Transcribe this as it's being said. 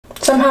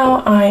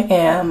Somehow I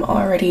am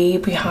already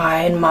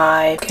behind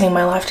my getting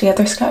my life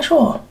together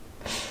schedule.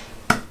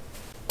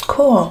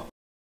 Cool.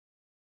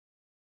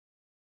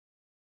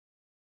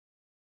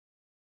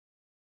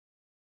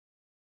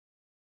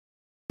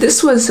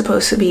 This was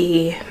supposed to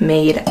be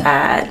made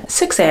at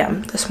 6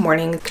 a.m. this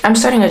morning. I'm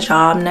starting a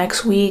job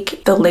next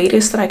week. The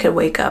latest that I could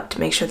wake up to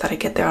make sure that I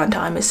get there on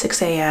time is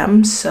 6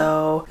 a.m.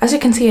 So as you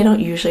can see, I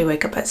don't usually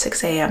wake up at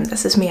 6 a.m.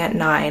 This is me at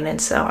 9,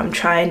 and so I'm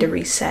trying to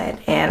reset,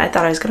 and I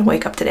thought I was gonna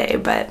wake up today,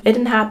 but it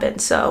didn't happen,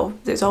 so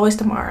there's always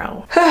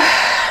tomorrow.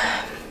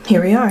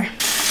 Here we are.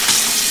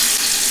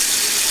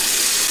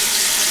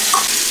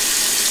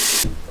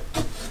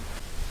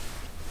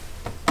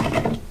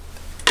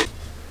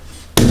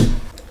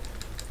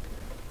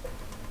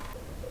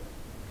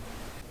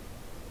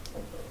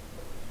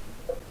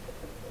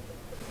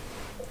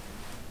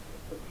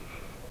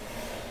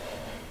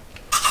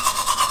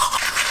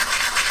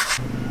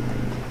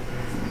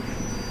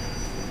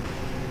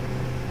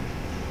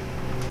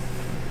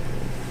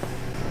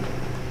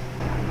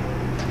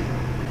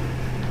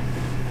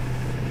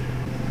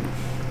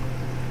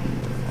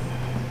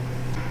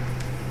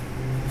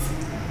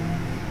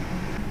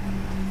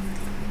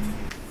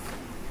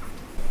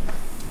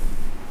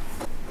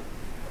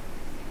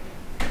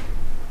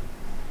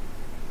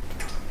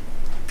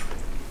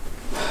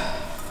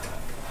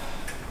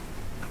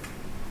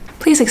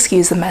 Please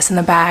excuse the mess in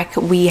the back.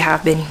 We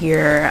have been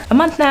here a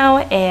month now,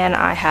 and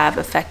I have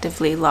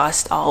effectively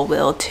lost all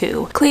will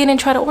to clean and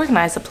try to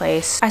organize the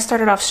place. I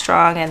started off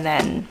strong and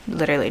then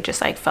literally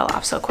just like fell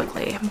off so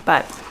quickly.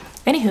 But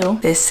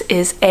anywho, this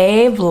is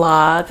a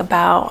vlog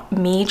about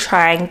me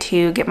trying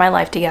to get my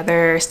life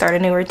together, start a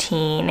new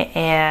routine,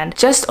 and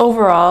just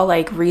overall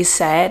like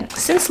reset.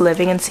 Since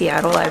living in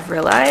Seattle, I've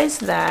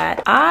realized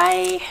that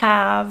I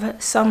have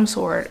some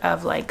sort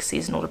of like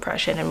seasonal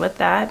depression, and with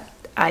that,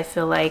 I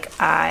feel like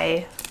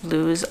I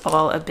lose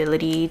all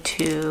ability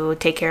to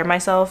take care of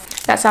myself.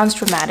 That sounds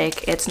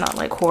dramatic. It's not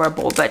like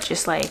horrible, but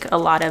just like a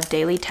lot of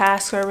daily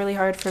tasks are really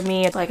hard for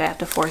me. It's like I have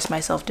to force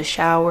myself to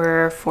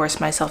shower, force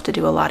myself to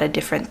do a lot of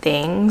different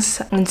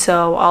things. And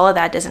so all of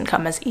that doesn't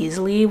come as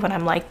easily when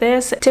I'm like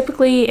this.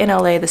 Typically in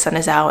LA, the sun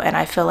is out, and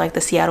I feel like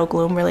the Seattle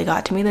gloom really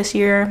got to me this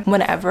year.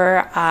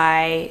 Whenever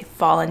I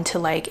fall into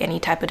like any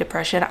type of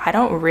depression, I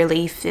don't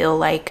really feel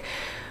like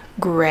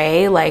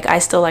gray. Like I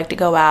still like to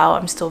go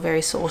out, I'm still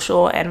very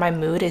social, and my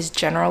mood is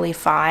generally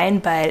fine,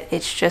 but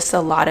it's just a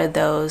lot of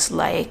those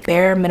like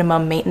bare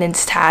minimum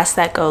maintenance tasks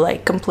that go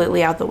like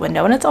completely out the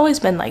window, and it's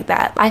always been like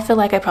that. I feel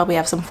like I probably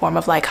have some form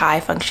of like high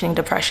functioning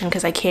depression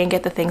because I can't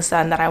get the things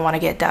done that I want to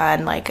get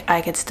done. Like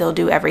I could still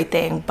do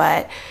everything,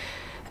 but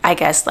I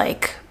guess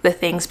like the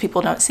things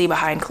people don't see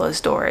behind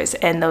closed doors,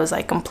 and those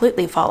like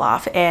completely fall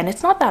off. And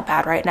it's not that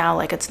bad right now,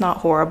 like it's not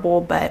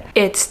horrible, but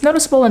it's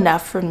noticeable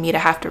enough for me to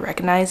have to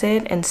recognize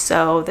it. And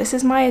so this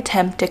is my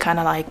attempt to kind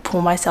of like pull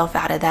myself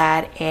out of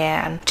that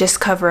and just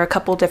cover a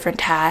couple different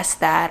tasks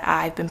that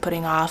I've been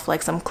putting off,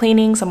 like some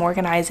cleaning, some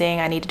organizing.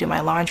 I need to do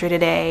my laundry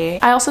today.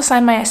 I also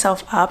signed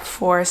myself up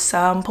for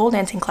some pole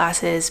dancing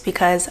classes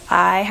because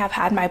I have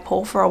had my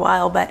pole for a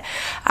while, but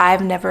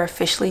I've never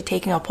officially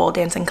taken a pole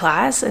dancing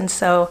class. And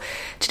so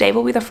today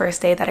will be the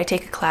first day that I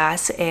take a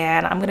class,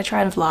 and I'm gonna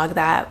try and vlog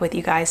that with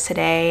you guys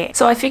today.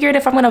 So I figured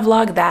if I'm gonna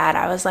vlog that,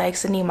 I was like,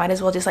 Sydney, might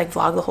as well just like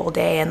vlog the whole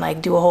day and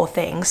like do a whole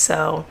thing.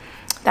 So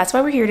that's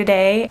why we're here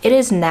today. It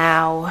is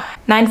now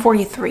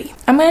 9:43.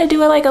 I'm gonna do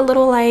like a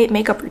little light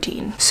makeup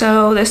routine.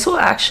 So this will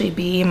actually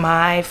be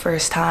my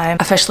first time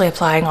officially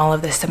applying all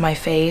of this to my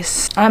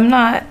face. I'm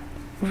not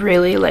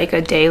really like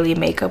a daily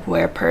makeup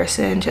wear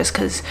person just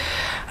because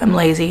I'm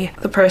lazy.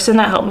 The person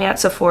that helped me at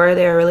Sephora,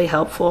 they were really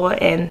helpful,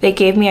 and they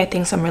gave me, I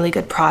think, some really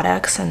good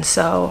products, and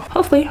so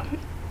hopefully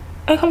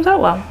it comes out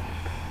well.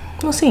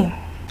 We'll see.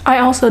 I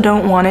also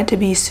don't want it to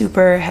be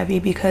super heavy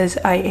because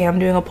I am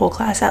doing a pole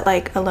class at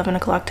like 11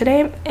 o'clock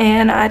today,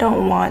 and I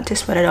don't want to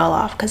sweat it all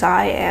off because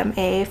I am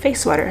a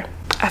face sweater.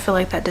 I feel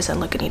like that doesn't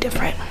look any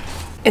different.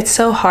 It's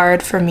so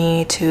hard for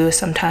me to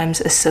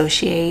sometimes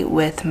associate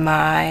with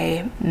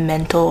my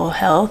mental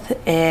health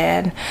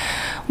and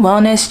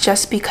wellness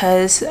just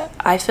because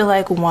I feel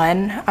like,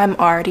 one, I'm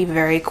already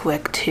very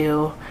quick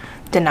to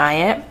deny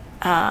it.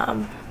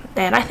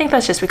 And I think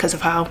that's just because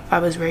of how I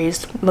was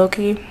raised,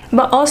 low-key.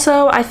 But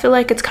also, I feel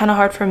like it's kind of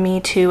hard for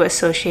me to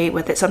associate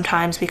with it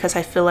sometimes because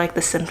I feel like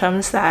the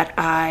symptoms that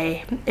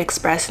I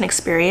express and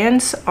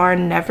experience are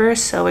never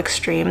so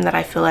extreme that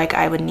I feel like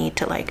I would need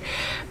to like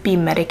be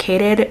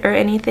medicated or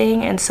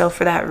anything. And so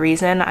for that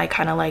reason, I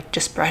kind of like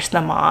just brush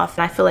them off.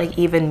 And I feel like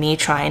even me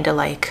trying to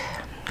like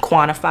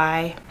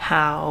quantify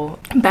how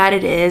bad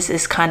it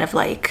is kind of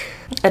like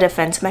a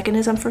defense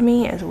mechanism for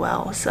me as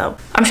well. So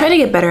I'm trying to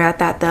get better at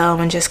that though,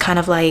 and just kind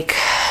of like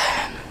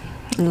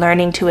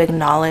learning to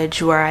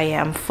acknowledge where I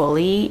am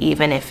fully,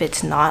 even if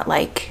it's not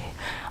like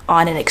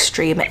on an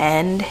extreme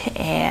end,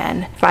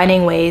 and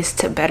finding ways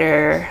to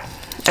better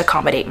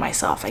accommodate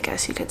myself, I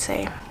guess you could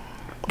say.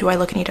 Do I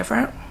look any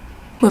different?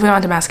 Moving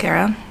on to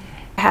mascara.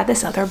 I had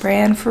this other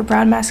brand for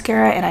brown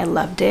mascara and I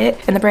loved it,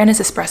 and the brand is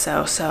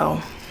Espresso,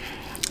 so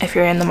if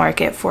you're in the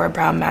market for a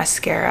brown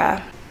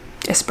mascara.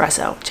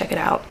 Espresso, check it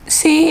out.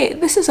 See,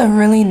 this is a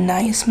really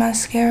nice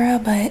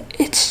mascara, but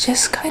it's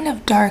just kind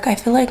of dark. I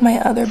feel like my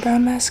other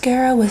brown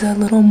mascara was a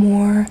little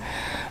more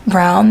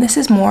brown. This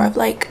is more of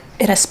like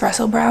an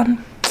espresso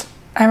brown,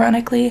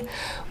 ironically,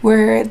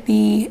 where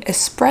the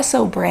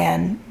espresso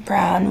brand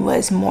brown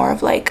was more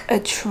of like a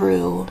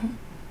true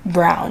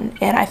brown,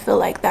 and I feel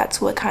like that's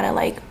what kind of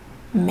like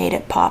made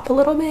it pop a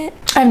little bit.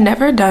 I've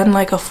never done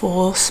like a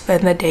full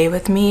spend the day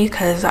with me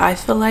because I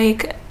feel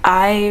like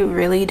I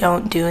really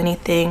don't do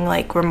anything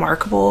like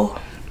remarkable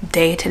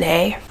day to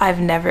day. I've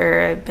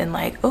never been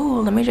like,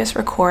 oh, let me just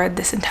record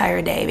this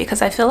entire day,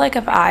 because I feel like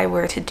if I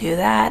were to do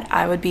that,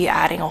 I would be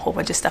adding a whole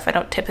bunch of stuff I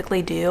don't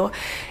typically do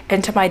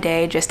into my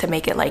day just to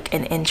make it like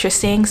an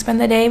interesting spend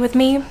the day with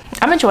me.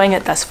 I'm enjoying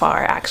it thus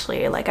far,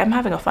 actually. Like, I'm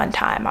having a fun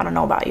time. I don't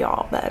know about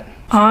y'all, but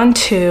on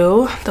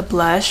to the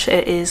blush.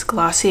 It is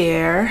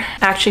Glossier.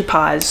 Actually,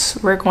 pause.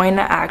 We're going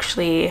to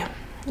actually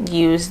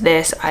use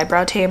this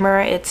eyebrow tamer.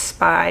 It's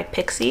by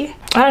Pixie.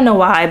 I don't know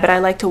why, but I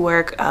like to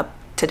work up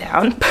to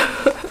down.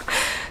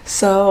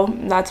 So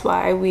that's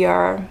why we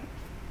are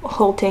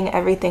halting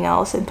everything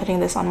else and putting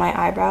this on my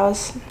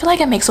eyebrows. I feel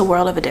like it makes a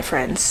world of a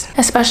difference,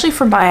 especially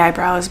for my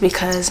eyebrows,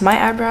 because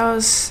my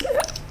eyebrows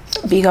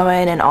be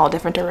going in all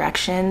different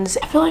directions.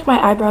 I feel like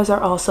my eyebrows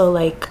are also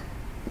like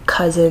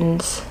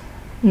cousins,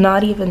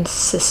 not even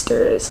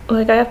sisters.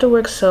 Like, I have to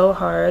work so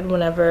hard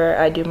whenever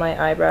I do my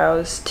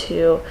eyebrows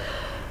to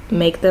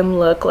make them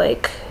look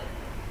like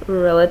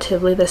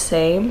relatively the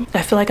same.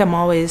 I feel like I'm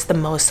always the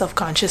most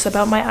self-conscious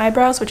about my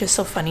eyebrows, which is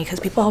so funny because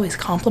people always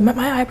compliment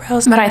my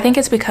eyebrows, but I think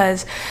it's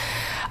because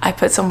I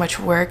put so much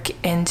work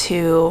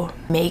into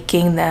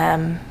making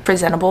them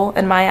presentable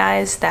in my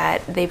eyes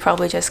that they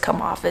probably just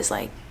come off as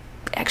like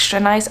extra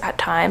nice at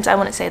times. I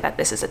wouldn't say that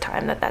this is a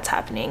time that that's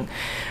happening.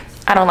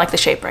 I don't like the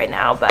shape right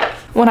now, but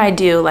when I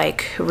do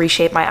like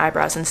reshape my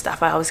eyebrows and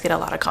stuff, I always get a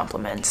lot of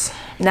compliments.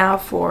 Now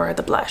for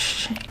the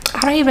blush.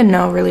 I don't even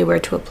know really where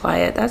to apply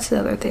it. That's the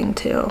other thing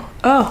too.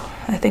 Oh,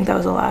 I think that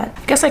was a lot.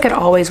 I guess I could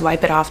always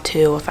wipe it off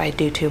too if I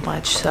do too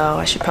much, so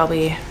I should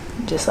probably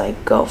just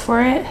like go for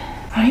it.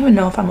 I don't even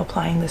know if I'm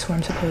applying this where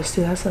I'm supposed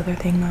to. That's the other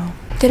thing though.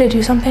 Did it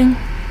do something?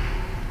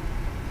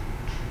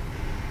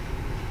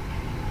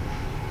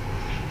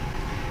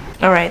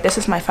 All right, this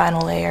is my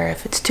final layer.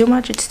 If it's too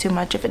much, it's too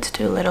much. If it's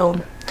too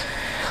little,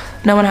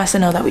 no one has to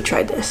know that we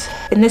tried this.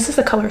 And this is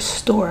the color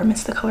Storm.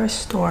 It's the color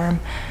Storm.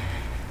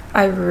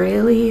 I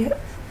really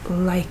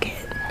like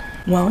it.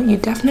 Well, you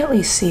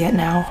definitely see it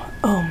now.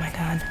 Oh my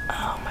God.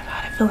 Oh my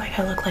God, I feel like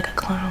I look like a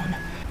clown.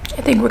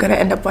 I think we're gonna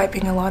end up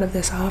wiping a lot of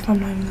this off.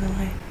 I'm not even gonna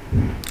lie.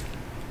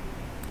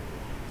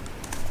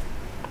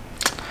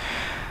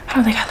 I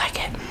don't think I like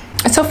it.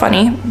 It's so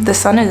funny. The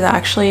sun is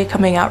actually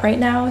coming out right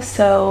now,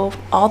 so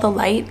all the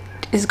light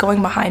is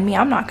going behind me.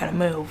 I'm not gonna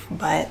move,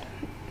 but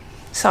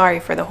sorry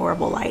for the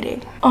horrible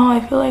lighting. Oh, I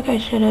feel like I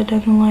should have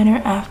done the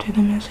liner after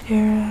the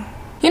mascara.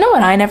 You know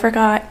what I never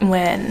got?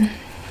 When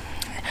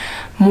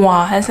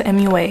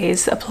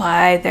MUAs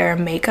apply their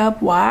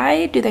makeup,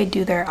 why do they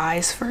do their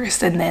eyes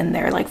first and then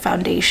their like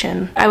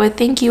foundation? I would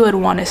think you would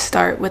want to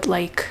start with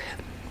like,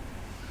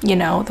 you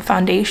know, the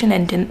foundation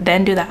and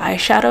then do the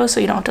eyeshadow, so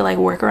you don't have to like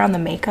work around the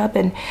makeup,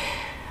 and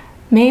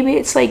maybe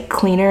it's like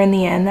cleaner in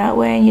the end that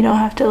way and you don't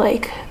have to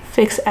like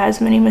fix as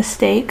many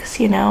mistakes,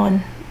 you know,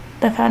 and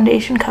the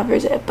foundation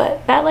covers it.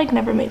 But that like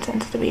never made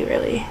sense to me,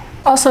 really.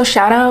 Also,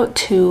 shout out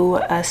to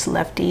us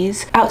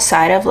lefties.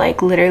 Outside of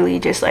like literally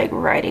just like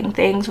writing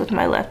things with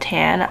my left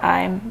hand,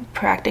 I'm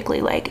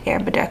practically like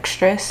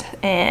ambidextrous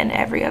in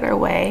every other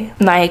way.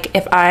 Like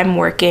if I'm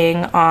working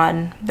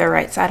on the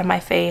right side of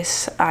my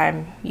face,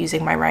 I'm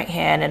using my right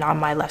hand, and on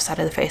my left side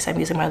of the face, I'm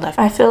using my left.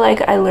 I feel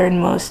like I learn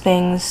most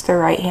things the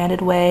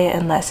right-handed way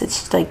unless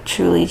it's like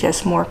truly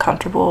just more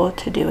comfortable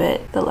to do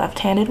it the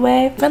left-handed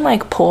way. Even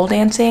like pole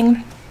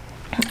dancing,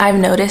 I've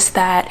noticed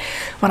that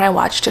when I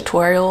watch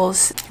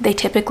tutorials, they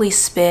typically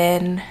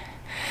spin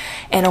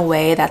in a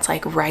way that's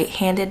like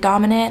right-handed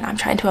dominant. I'm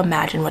trying to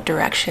imagine what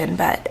direction,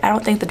 but I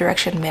don't think the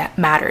direction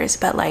matters.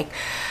 But like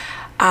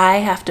I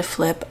have to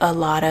flip a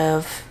lot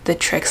of the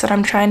tricks that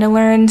I'm trying to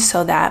learn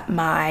so that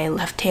my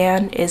left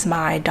hand is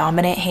my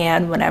dominant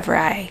hand whenever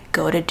I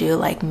go to do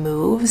like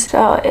moves.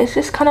 So it's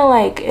just kind of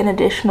like an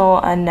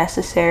additional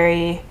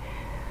unnecessary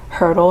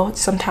hurdle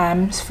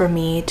sometimes for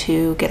me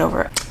to get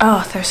over.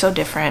 Oh, they're so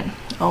different.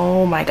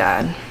 Oh my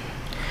God.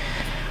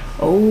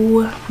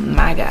 Oh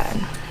my God.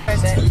 Where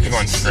is it? You're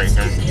going straight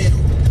there.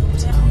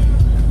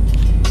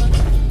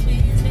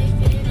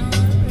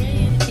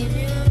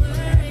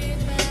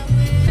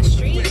 The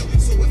street?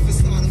 So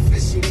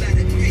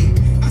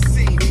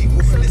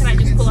can I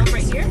just pull up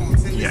right here?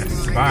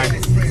 Yes. Bye.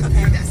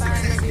 Okay,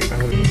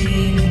 bye.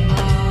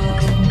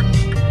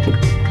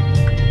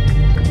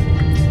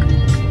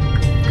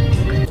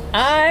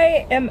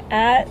 I am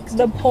at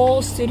the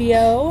pole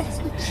studio.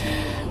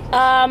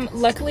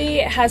 Luckily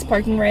it has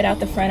parking right out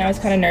the front. I was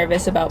kind of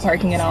nervous about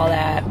parking and all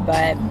that,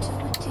 but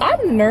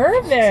I'm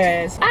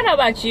nervous. I don't know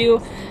about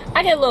you,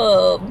 I get a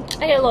little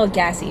I get a little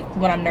gassy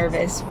when I'm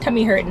nervous.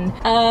 Tummy hurting.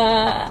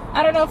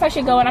 I don't know if I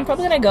should go in. I'm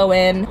probably gonna go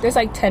in. There's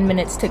like 10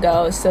 minutes to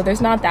go, so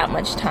there's not that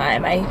much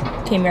time. I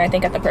came here, I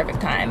think, at the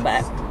perfect time,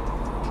 but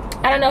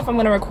I don't know if I'm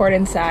gonna record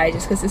inside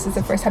just because this is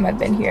the first time I've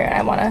been here and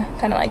I wanna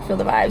kind of like feel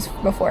the vibes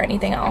before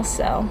anything else,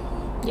 so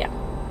yeah.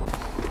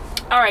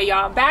 All right,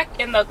 y'all,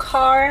 back in the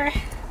car.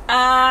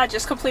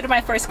 Just completed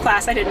my first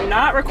class. I did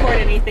not record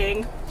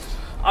anything.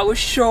 I was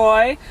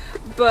shy,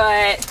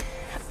 but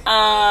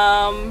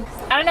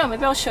I don't know,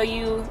 maybe I'll show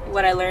you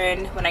what I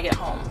learned when I get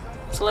home.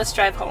 So let's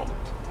drive home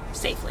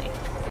safely.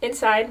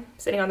 Inside,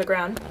 sitting on the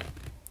ground.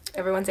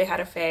 Everyone say hi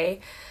to Faye.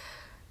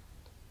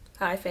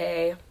 Hi,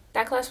 Faye.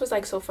 That class was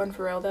like so fun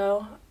for real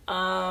though.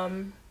 Oh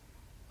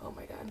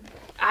my god.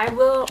 I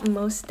will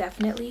most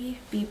definitely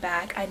be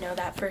back, I know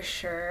that for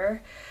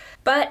sure.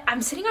 But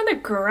I'm sitting on the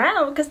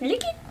ground because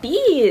look at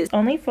these.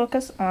 Only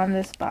focus on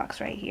this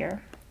box right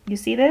here. You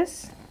see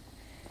this?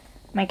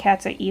 My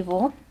cats are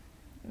evil.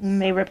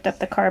 They ripped up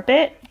the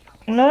carpet.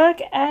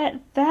 Look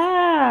at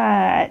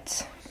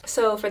that.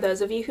 So for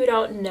those of you who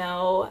don't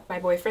know, my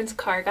boyfriend's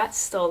car got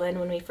stolen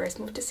when we first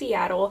moved to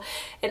Seattle,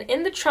 and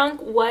in the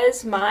trunk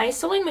was my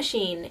sewing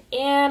machine,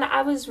 and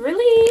I was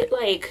really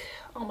like,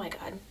 oh my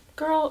god,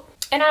 girl.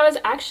 And I was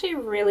actually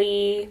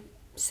really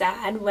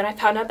sad when I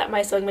found out that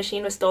my sewing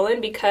machine was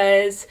stolen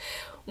because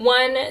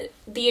one,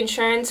 the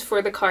insurance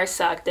for the car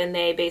sucked and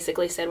they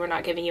basically said we're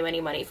not giving you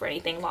any money for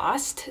anything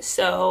lost,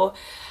 so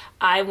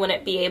I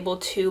wouldn't be able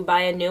to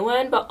buy a new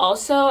one. But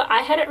also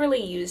I hadn't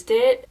really used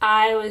it.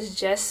 I was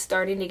just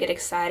starting to get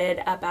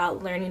excited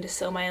about learning to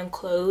sew my own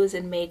clothes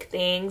and make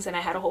things, and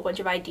I had a whole bunch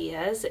of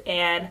ideas,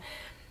 and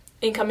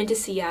in coming to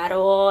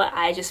Seattle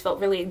I just felt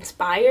really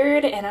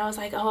inspired and I was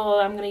like, oh,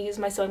 I'm gonna use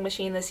my sewing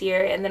machine this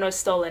year, and then it was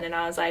stolen and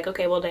I was like,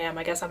 okay, well damn,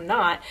 I guess I'm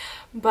not.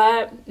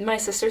 But my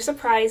sister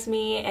surprised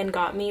me and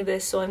got me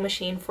this sewing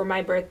machine for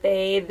my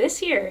birthday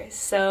this year,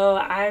 so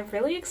I'm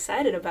really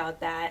excited about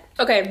that.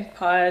 Okay,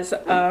 pause.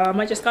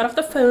 I just got off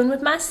the phone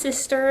with my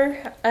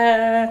sister.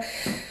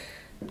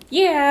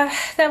 Yeah,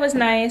 that was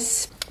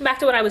nice. Back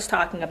to what I was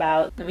talking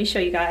about. Let me show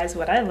you guys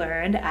what I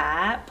learned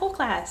at pole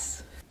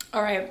class.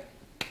 All right,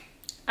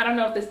 I don't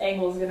know if this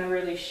angle is gonna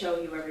really show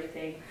you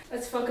everything.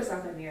 Let's focus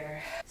on the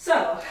mirror.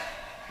 So,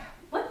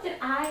 what did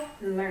I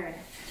learn?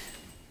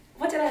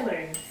 What did I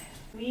learn?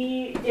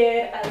 We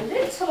did a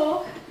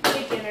little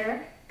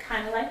beginner,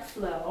 kind of like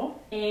flow,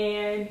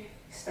 and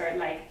start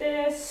like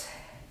this,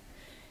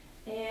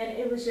 and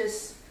it was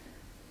just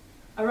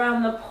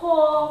around the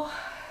pole,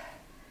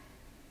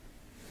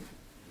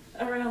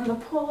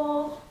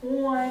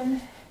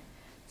 1,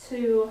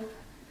 2,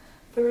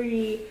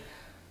 3,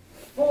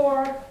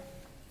 4,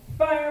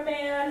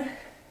 fireman,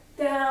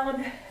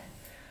 down,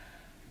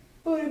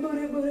 booty,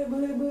 booty, booty,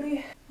 booty,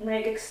 booty,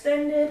 leg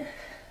extended,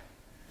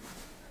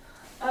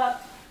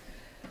 up,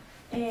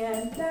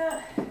 and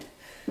that.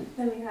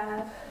 Then we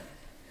have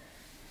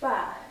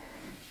ba,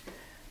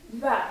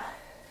 ba,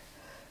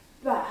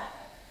 ba,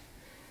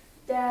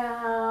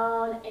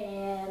 down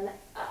and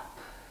up.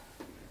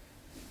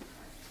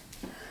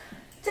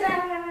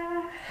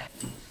 Ta-da!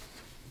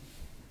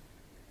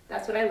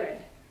 That's what I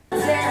learned.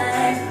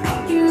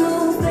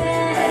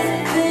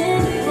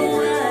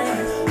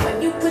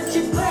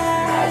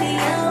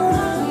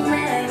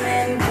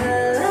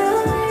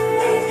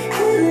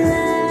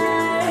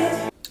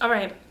 All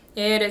right,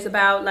 it is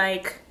about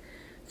like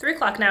 3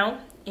 o'clock now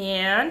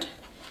and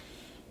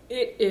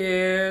it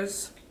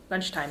is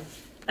lunchtime.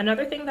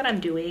 Another thing that I'm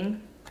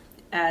doing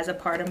as a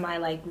part of my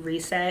like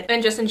reset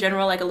and just in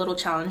general like a little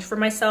challenge for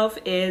myself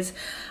is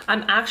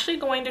I'm actually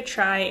going to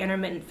try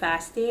intermittent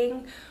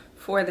fasting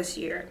for this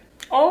year.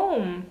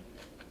 Oh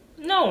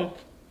no,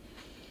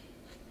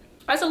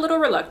 I was a little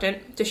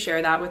reluctant to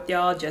share that with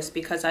y'all just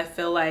because I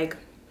feel like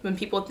when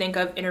people think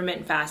of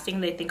intermittent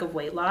fasting they think of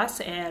weight loss,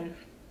 and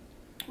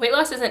weight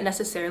loss isn't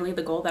necessarily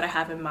the goal that I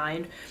have in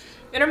mind.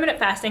 Intermittent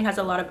fasting has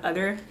a lot of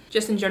other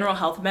just in general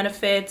health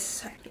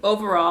benefits.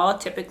 Overall,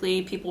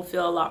 typically people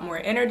feel a lot more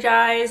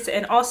energized,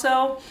 and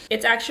also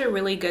it's actually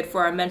really good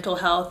for our mental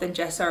health and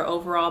just our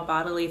overall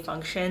bodily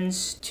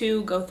functions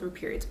to go through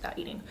periods without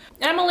eating.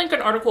 And I'm gonna link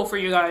an article for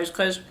you guys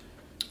because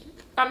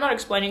I'm not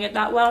explaining it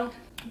that well,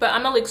 but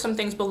I'm gonna link some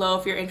things below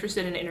if you're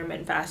interested in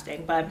intermittent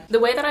fasting. But the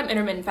way that I'm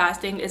intermittent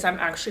fasting is I'm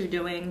actually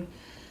doing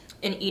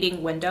an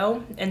eating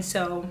window, and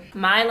so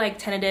my like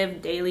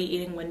tentative daily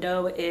eating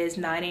window is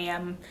 9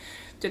 a.m.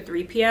 to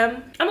 3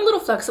 p.m. I'm a little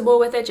flexible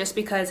with it just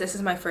because this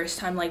is my first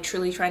time like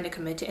truly trying to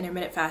commit to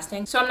intermittent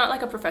fasting, so I'm not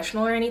like a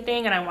professional or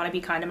anything, and I want to be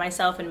kind to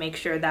myself and make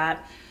sure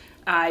that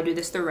I do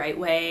this the right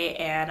way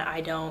and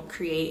I don't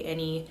create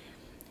any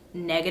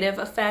negative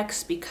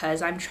effects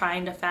because I'm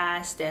trying to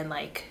fast and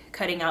like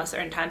cutting out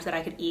certain times that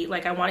I could eat.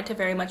 Like I want it to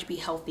very much be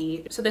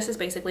healthy. So this is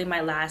basically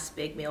my last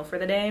big meal for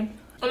the day.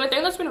 And the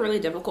thing that's been really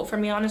difficult for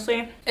me,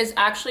 honestly, is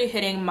actually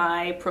hitting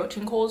my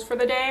protein goals for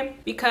the day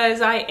because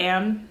I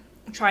am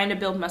trying to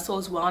build muscle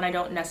as well and I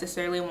don't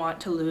necessarily want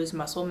to lose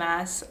muscle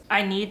mass.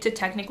 I need to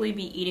technically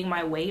be eating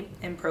my weight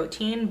in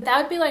protein. That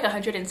would be like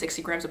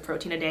 160 grams of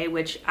protein a day,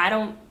 which I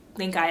don't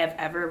think I have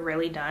ever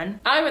really done.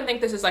 I don't even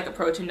think this is like a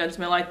protein dense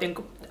meal. I think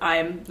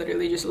I'm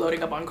literally just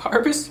loading up on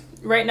carbs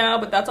right now,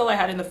 but that's all I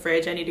had in the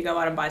fridge. I need to go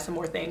out and buy some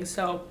more things.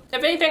 So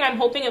if anything, I'm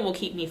hoping it will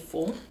keep me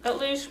full, at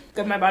least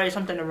give my body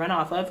something to run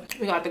off of.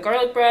 We got the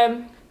garlic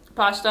bread,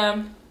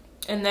 pasta,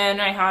 and then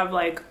I have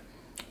like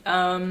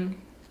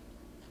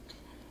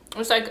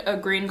it's like a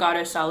green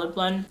goddess salad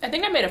blend. I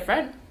think I made a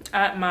friend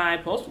at my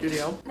pole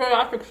studio. Well,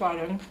 that's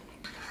exciting.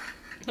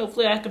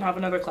 Hopefully I can have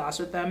another class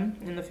with them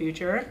in the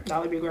future.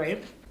 That would be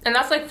great. And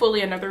that's like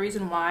fully another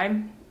reason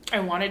why I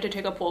wanted to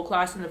take a pole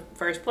class in the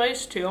first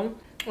place too,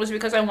 was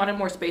because I wanted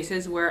more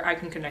spaces where I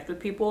can connect with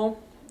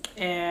people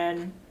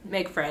and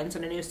make friends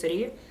in a new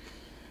city.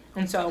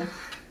 And so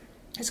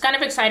it's kind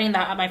of exciting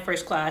that at my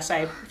first class,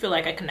 I feel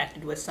like I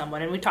connected with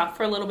someone, and we talked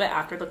for a little bit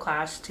after the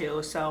class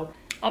too. So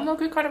I'm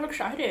okay, kind of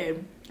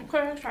excited. I'm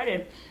kind of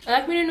excited. I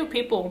like meeting new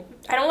people.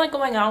 I don't like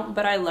going out,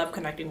 but I love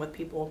connecting with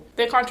people.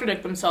 They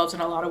contradict themselves in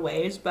a lot of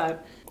ways,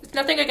 but it's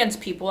nothing against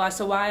people as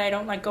to why I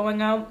don't like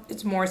going out.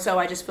 It's more so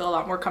I just feel a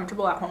lot more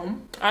comfortable at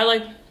home. I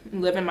like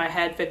live in my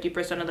head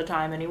 50% of the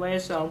time anyway,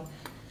 so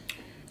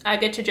I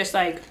get to just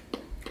like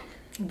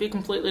be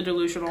completely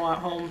delusional at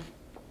home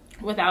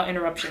without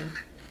interruption.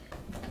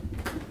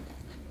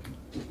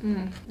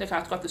 The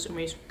cat's got the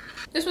zoomies.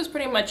 This was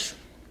pretty much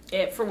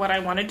it for what I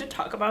wanted to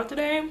talk about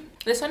today.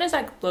 The sun is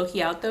like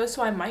low-key out though,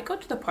 so I might go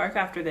to the park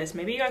after this.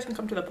 Maybe you guys can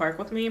come to the park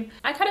with me.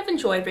 I kind of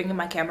enjoyed bringing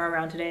my camera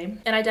around today,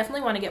 and I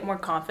definitely want to get more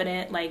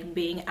confident like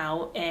being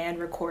out and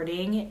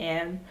recording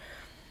and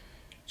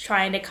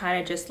trying to kind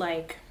of just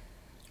like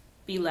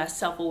be less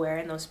self-aware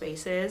in those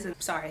spaces, and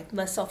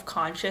less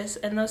self-conscious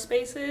in those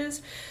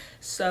spaces.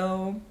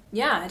 So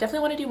yeah, I definitely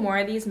want to do more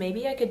of these.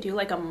 Maybe I could do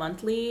like a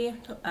monthly.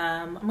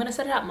 I'm gonna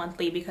set it out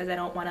monthly because I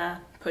don't want to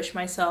push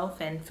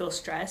myself and feel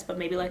stressed, but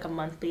maybe like a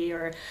monthly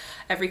or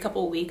every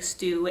couple weeks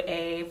do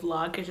a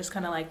vlog to just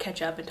kind of like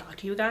catch up and talk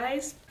to you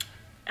guys.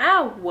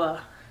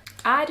 Ow!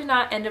 I did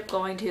not end up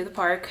going to the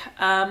park.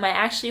 I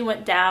actually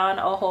went down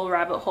a whole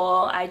rabbit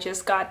hole. I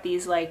just got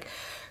these like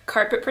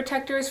carpet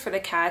protectors for the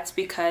cats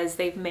because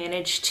they've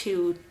managed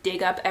to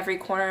dig up every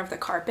corner of the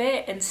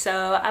carpet, and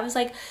so I was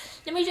like,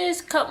 let me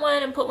just cut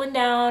one and put one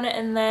down,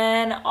 and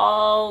then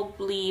I'll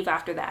leave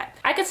after that.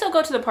 I could still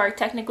go to the park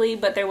technically,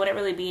 but there wouldn't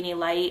really be any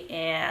light,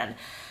 and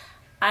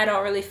I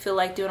don't really feel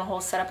like doing a whole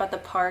setup at the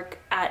park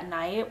at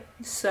night.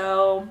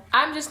 So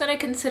I'm just gonna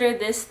consider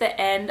this the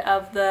end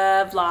of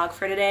the vlog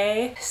for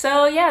today.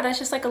 So yeah, that's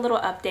just like a little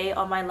update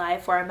on my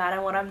life, where I'm at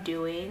and what I'm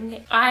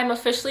doing. I'm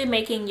officially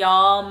making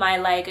y'all my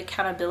like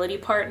accountability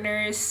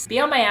partners. Be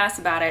on my ass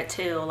about it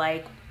too.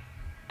 Like,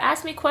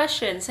 ask me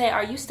questions. Say,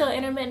 are you still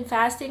intermittent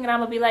fasting? And I'm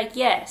gonna be like,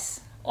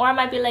 yes. Or I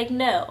might be like,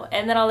 no,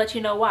 and then I'll let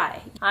you know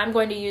why. I'm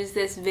going to use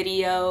this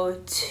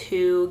video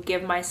to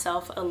give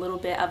myself a little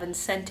bit of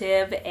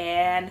incentive,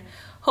 and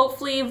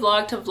hopefully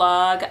vlog to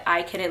vlog,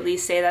 I can at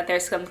least say that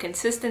there's some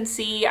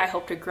consistency. I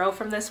hope to grow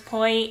from this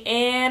point,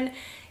 and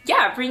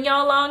yeah, bring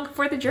y'all along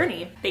for the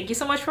journey. Thank you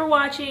so much for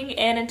watching,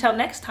 and until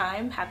next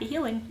time, happy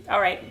healing.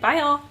 All right, bye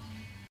y'all.